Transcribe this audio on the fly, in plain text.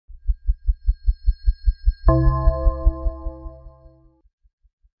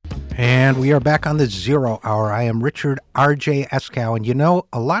And we are back on the Zero Hour. I am Richard RJ Eskow. And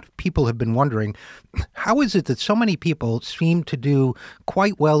a lot of people have been wondering, how is it that so many people seem to do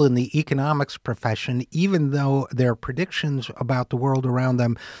quite well in the economics profession, even though their predictions about the world around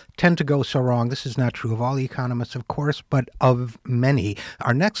them tend to go so wrong? This is not true of all economists, of course, but of many.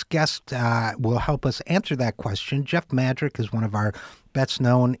 Our next guest will help us answer that question. Jeff Madrick is one of our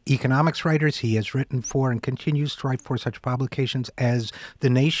best-known economics writers. He has written for and continues to write for such publications as The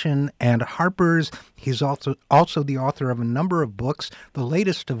Nation and Harper's. He's also the author of a number of books, the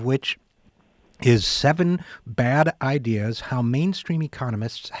latest of which is 7 Bad Ideas, How Mainstream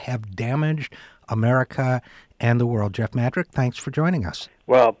Economists Have Damaged America and the World. Jeff Madrick, thanks for joining us.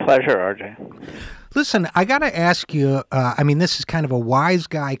 Well, pleasure, RJ. Listen, I got to ask you, this is kind of a wise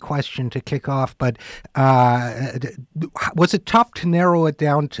guy question to kick off, but was it tough to narrow it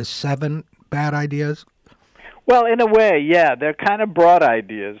down to 7 bad ideas? Well, in a way, yeah. They're kind of broad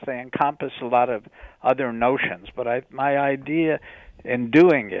ideas. They encompass a lot of other notions, but my idea in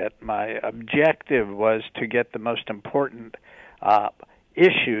doing it, my objective was to get the most important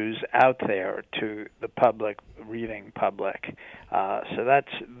issues out there to the reading public. So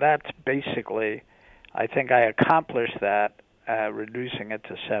that's basically, I think I accomplished that, reducing it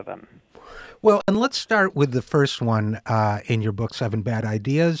to 7. Well, and let's start with the first one in your book, 7 Bad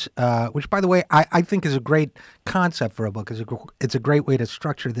Ideas, which, by the way, I think is a great concept for a book. It's a great way to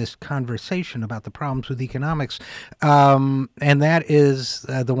structure this conversation about the problems with economics. And that is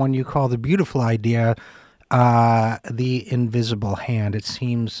the one you call the beautiful idea, the invisible hand. It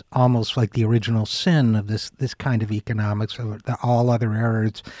seems almost like the original sin of this kind of economics, or all other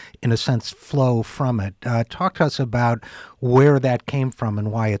errors, in a sense, flow from it. Talk to us about where that came from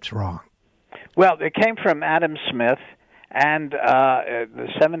and why it's wrong. Well, it came from Adam Smith and the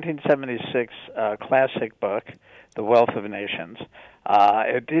 1776 classic book, The Wealth of Nations.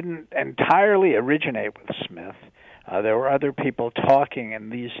 It didn't entirely originate with Smith. There were other people talking in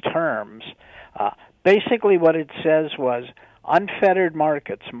these terms. Basically, what it says was unfettered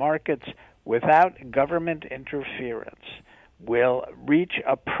markets without government interference, will reach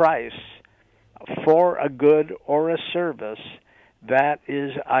a price for a good or a service that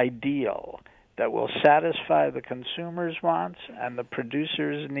is ideal, that will satisfy the consumer's wants and the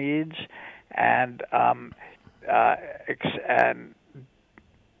producer's needs, and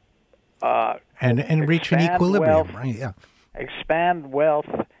reach an equilibrium, wealth, right? Yeah. Expand wealth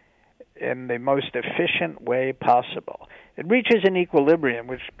in the most efficient way possible. It reaches an equilibrium,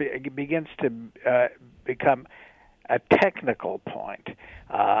 which begins to become a technical point.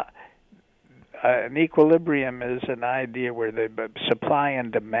 An equilibrium is an idea where the supply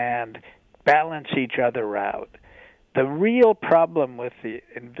and demand balance each other out. The real problem with the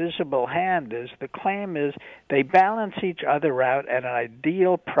invisible hand is the claim is they balance each other out at an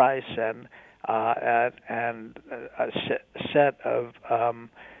ideal price and a set of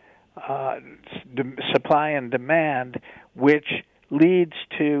supply and demand, which leads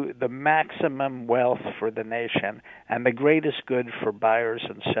to the maximum wealth for the nation and the greatest good for buyers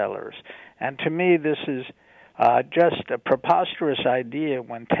and sellers. And to me, this is just a preposterous idea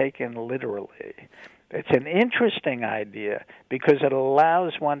when taken literally. It's an interesting idea because it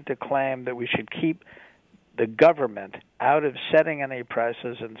allows one to claim that we should keep the government out of setting any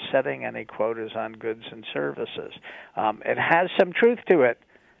prices and setting any quotas on goods and services. It has some truth to it,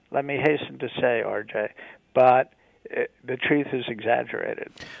 let me hasten to say, RJ, but the truth is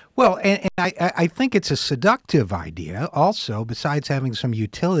exaggerated. Well, and I think it's a seductive idea also, besides having some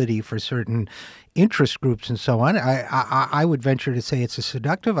utility for certain interest groups and so on. I would venture to say it's a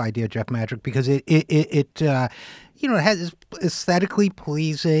seductive idea, Jeff Madrick, because it has aesthetically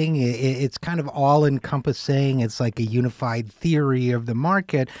pleasing. It's kind of all-encompassing. It's like a unified theory of the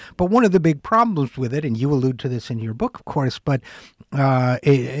market. But one of the big problems with it, and you allude to this in your book, of course, but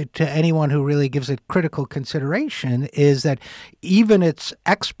to anyone who really gives it critical consideration, is that even its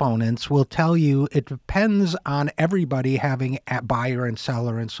exponents will tell you it depends on everybody having a buyer and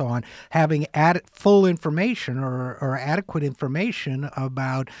seller and so on, having full information or adequate information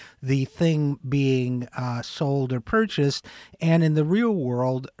about the thing being sold or purchased. And in the real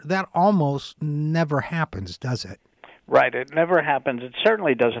world, that almost never happens, does it? Right. It never happens. It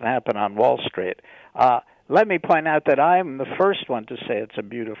certainly doesn't happen on Wall Street. Let me point out that I'm the first one to say it's a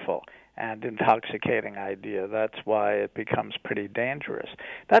beautiful and intoxicating idea. That's why it becomes pretty dangerous.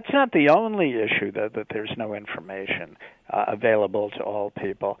 That's not the only issue, though, that there's no information available to all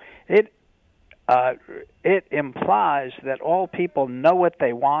people. It implies that all people know what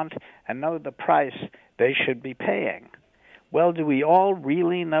they want and know the price they should be paying. Well, do we all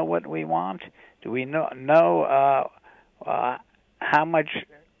really know what we want? Do we know how much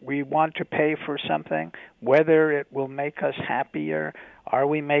we want to pay for something, whether it will make us happier. Are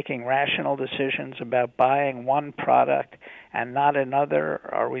we making rational decisions about buying one product and not another?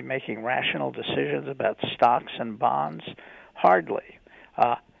 Are we making rational decisions about stocks and bonds? Hardly.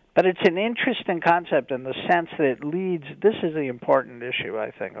 But it's an interesting concept in the sense that it leads, this is the important issue, I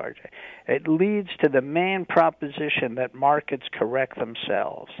think, RJ. It leads to the main proposition that markets correct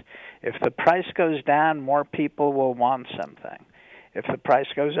themselves. If the price goes down, more people will want something. If the price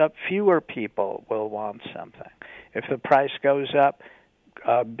goes up, fewer people will want something. If the price goes up,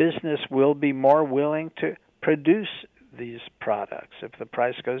 business will be more willing to produce these products. If the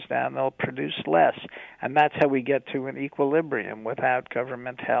price goes down, they'll produce less. And that's how we get to an equilibrium without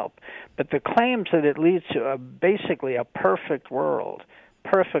government help. But the claims that it leads to basically a perfect world,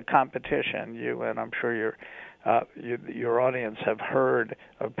 perfect competition, you and I'm sure your audience have heard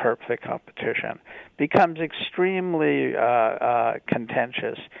of perfect competition, becomes extremely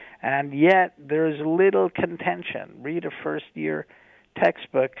contentious. And yet there's little contention. Read a first-year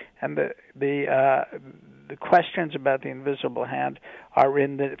textbook, and the questions about the invisible hand are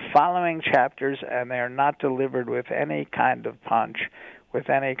in the following chapters, and they are not delivered with any kind of punch, with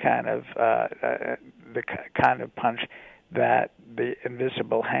any kind of the kind of punch that the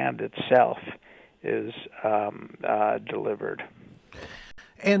invisible hand itself is delivered.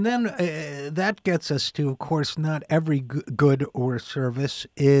 And then that gets us to, of course, not every good or service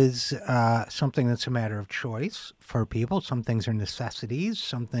is something that's a matter of choice for people. Some things are necessities.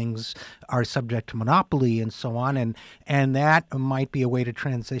 Some things are subject to monopoly and so on. And that might be a way to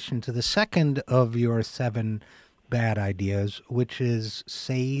transition to the second of your 7 bad ideas, which is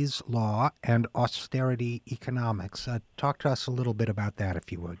Say's law and austerity economics. Talk to us a little bit about that,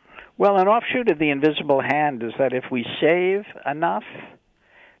 if you would. Well, an offshoot of the invisible hand is that if we save enough,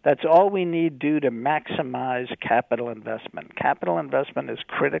 that's all we need do to maximize capital investment. Capital investment is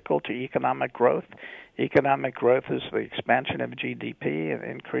critical to economic growth. Economic growth is the expansion of GDP, an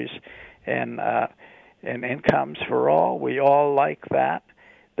increase in incomes for all. We all like that.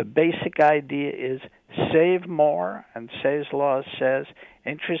 The basic idea is save more, and Say's law says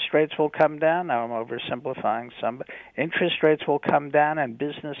interest rates will come down. Now I'm oversimplifying some, but interest rates will come down and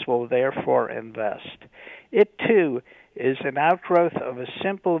business will therefore invest. It, too, is an outgrowth of a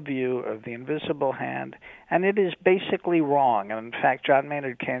simple view of the invisible hand, and it is basically wrong. And in fact, John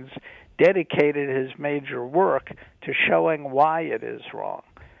Maynard Keynes dedicated his major work to showing why it is wrong.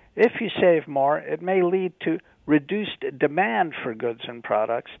 If you save more, it may lead to reduced demand for goods and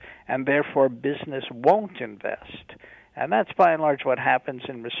products, and therefore business won't invest. And that's by and large what happens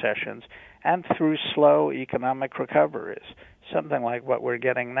in recessions and through slow economic recoveries, something like what we're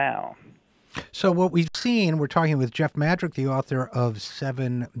getting now. So what we've seen, we're talking with Jeff Madrick, the author of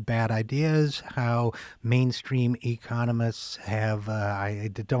 7 Bad Ideas, how mainstream economists have, I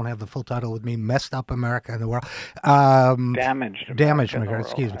don't have the full title with me, messed up America and the world. Damaged America,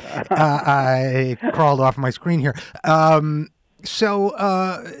 excuse me. I crawled off my screen here. And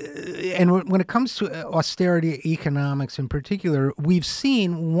when it comes to austerity economics in particular, we've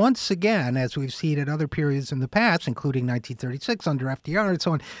seen once again, as we've seen at other periods in the past, including 1936 under FDR and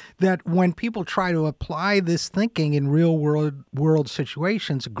so on, that when people try to apply this thinking in real world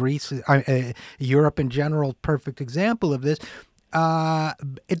situations, Greece, Europe in general, perfect example of this,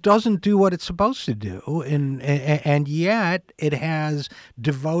 it doesn't do what it's supposed to do, and yet it has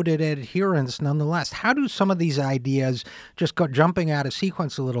devoted adherents nonetheless. How do some of these ideas, just jumping out of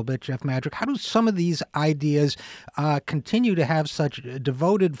sequence a little bit, Jeff Madrick, how do some of these ideas continue to have such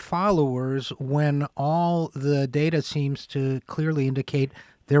devoted followers when all the data seems to clearly indicate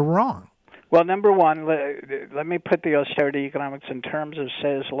they're wrong? Well, number one, let me put the austerity economics in terms of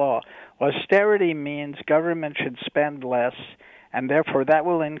Say's law. Austerity means government should spend less, and therefore that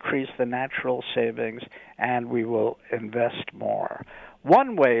will increase the natural savings, and we will invest more.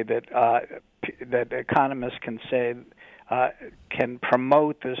 One way that economists can say can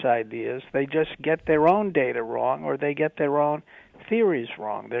promote this idea is they just get their own data wrong, or they get their own theories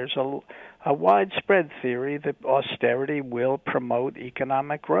wrong. There's a widespread theory that austerity will promote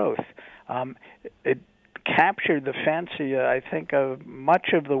economic growth. It captured the fancy, I think, of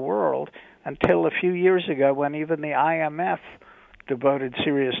much of the world until a few years ago, when even the IMF devoted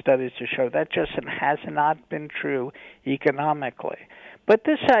serious studies to show that just has not been true economically. But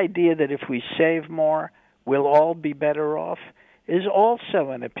this idea that if we save more, we'll all be better off is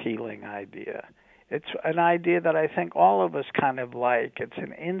also an appealing idea. It's an idea that I think all of us kind of like. It's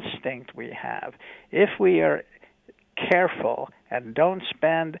an instinct we have. If we are careful and don't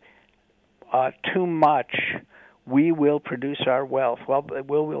spend too much, we will produce our wealth. Well,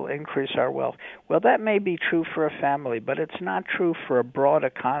 we'll increase our wealth. Well, that may be true for a family, but it's not true for a broad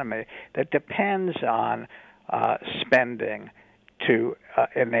economy that depends on spending to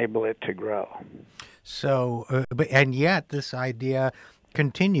enable it to grow. So, and yet this idea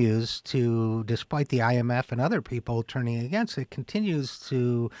continues to, despite the IMF and other people turning against it, continues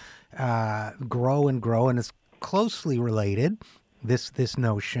to grow and grow, and it's closely related, this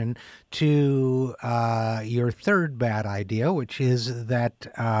notion, to your third bad idea, which is that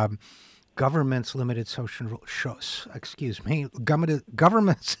government's limited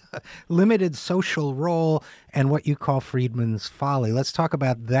government's limited social role and what you call Friedman's folly. Let's talk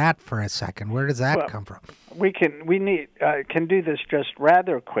about that for a second. Where does that come from? We can do this just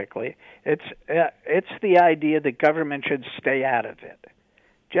rather quickly. It's the idea that government should stay out of it.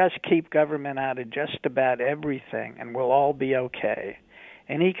 Just keep government out of just about everything, and we'll all be okay.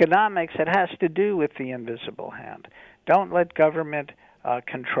 In economics, it has to do with the invisible hand. Don't let government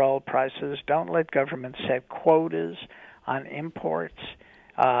control prices. Don't let government set quotas on imports.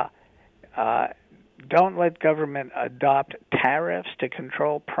 Don't let government adopt tariffs to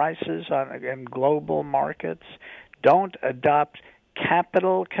control prices in global markets. Don't adopt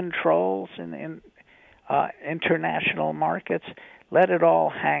capital controls in international markets. Let it all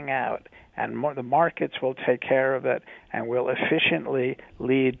hang out, and the markets will take care of it and will efficiently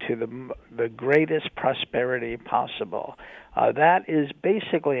lead to the greatest prosperity possible. That is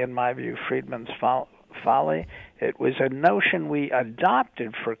basically, in my view, Friedman's folly. It was a notion we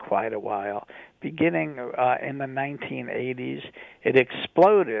adopted for quite a while, beginning in the 1980s. It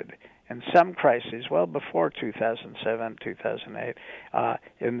exploded in some crises, well before 2007, 2008,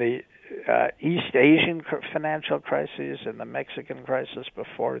 in the East Asian financial crisis and the Mexican crisis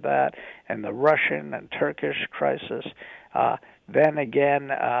before that, and the Russian and Turkish crisis. Then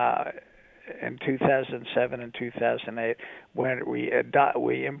again, in 2007 and 2008, when we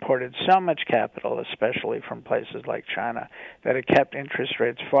imported so much capital, especially from places like China, that it kept interest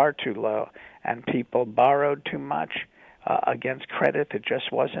rates far too low, and people borrowed too much against credit that just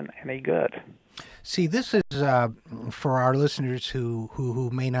wasn't any good. See, this is for our listeners who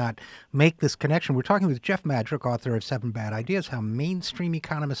may not make this connection. We're talking with Jeff Madrick, author of 7 Bad Ideas, How Mainstream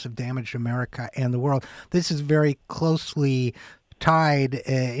Economists Have Damaged America and the World. This is very closely tied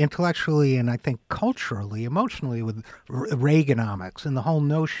intellectually and I think culturally, emotionally with Reaganomics and the whole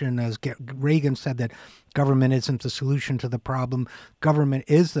notion, as Reagan said, that government isn't the solution to the problem, government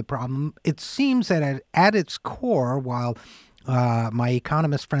is the problem. It seems that at its core, while my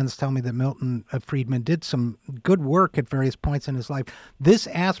economist friends tell me that Milton Friedman did some good work at various points in his life, this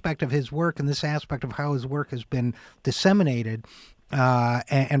aspect of his work and this aspect of how his work has been disseminated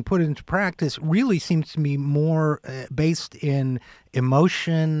and put into practice really seems to me more based in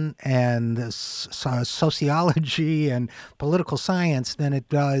emotion and sociology and political science than it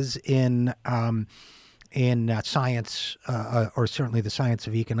does in science, or certainly the science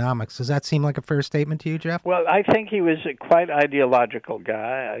of economics. Does that seem like a fair statement to you, Jeff? Well, I think he was a quite ideological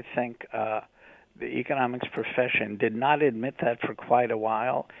guy. I think the economics profession did not admit that for quite a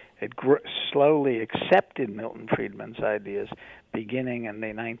while. It slowly accepted Milton Friedman's ideas beginning in the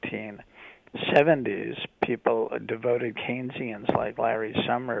 1970s. People, devoted Keynesians like Larry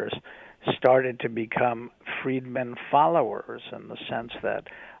Summers, started to become Friedman followers in the sense that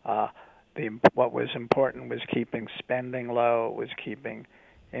what was important was keeping spending low, was keeping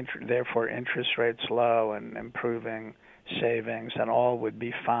therefore interest rates low and improving savings, and all would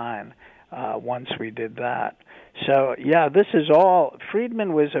be fine once we did that. So, yeah, this is all.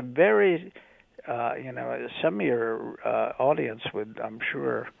 Friedman was a very, some of your audience would, I'm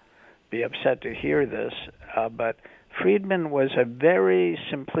sure, be upset to hear this, but Friedman was a very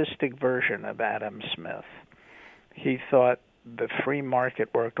simplistic version of Adam Smith. He thought the free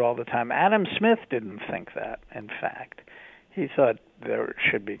market worked all the time. Adam Smith didn't think that, in fact. He thought there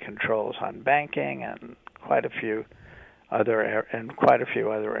should be controls on banking and quite a few other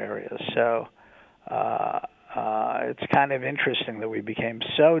areas. So it's kind of interesting that we became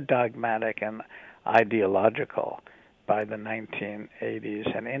so dogmatic and ideological by the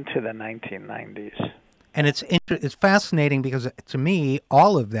 1980s and into the 1990s. And it's fascinating because, to me,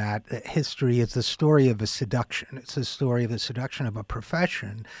 all of that history is the story of a seduction. It's the story of the seduction of a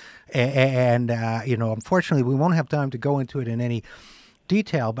profession. And unfortunately, we won't have time to go into it in any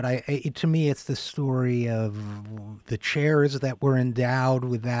detail, but to me, it's the story of the chairs that were endowed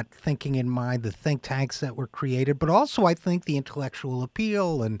with that thinking in mind, the think tanks that were created, but also, I think, the intellectual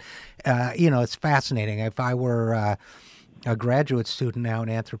appeal. And, it's fascinating. If I were a graduate student now in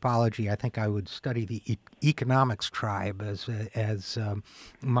anthropology, I think I would study the economics tribe as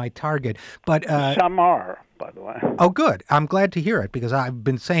my target. But some are, by the way. oh, good. I'm glad to hear it because I've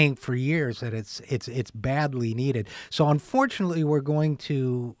been saying for years that it's badly needed. So unfortunately, we're going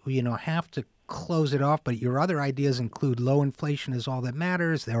to have to close it off, but your other ideas include low inflation is all that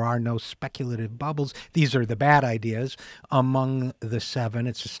matters. There are no speculative bubbles. These are the bad ideas among the 7.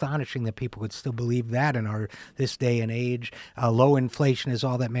 It's astonishing that people would still believe that in this day and age. Low inflation is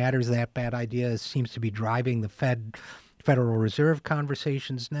all that matters. That bad idea seems to be driving the Federal Reserve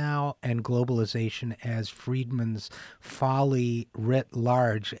conversations now, and globalization as Friedman's folly writ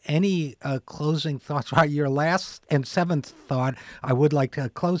large. Any closing thoughts? Your last and 7th thought, I would like a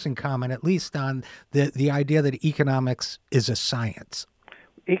closing comment, at least on the idea that economics is a science.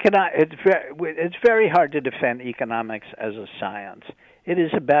 It's very hard to defend economics as a science. It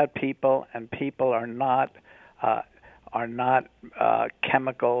is about people, and people are not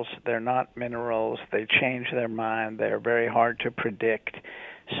chemicals. They're not minerals. They change their mind. They're very hard to predict.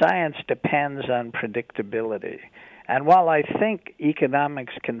 Science depends on predictability. And while I think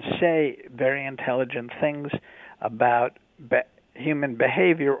economics can say very intelligent things about human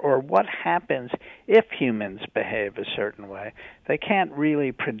behavior or what happens if humans behave a certain way, they can't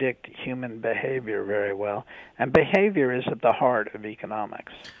really predict human behavior very well. And behavior is at the heart of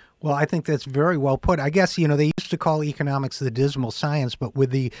economics. Well, I think that's very well put. I guess, they used to call economics the dismal science, but with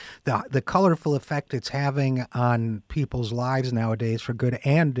the colorful effect it's having on people's lives nowadays for good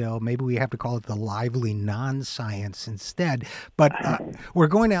and ill, maybe we have to call it the lively non-science instead. But we're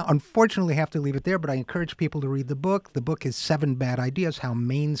going to, unfortunately, have to leave it there, but I encourage people to read the book. The book is 7 Bad Ideas, How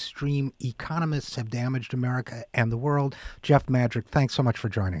Mainstream Economists Have Damaged America and the World. Jeff Madrick, thanks so much for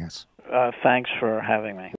joining us. Thanks for having me.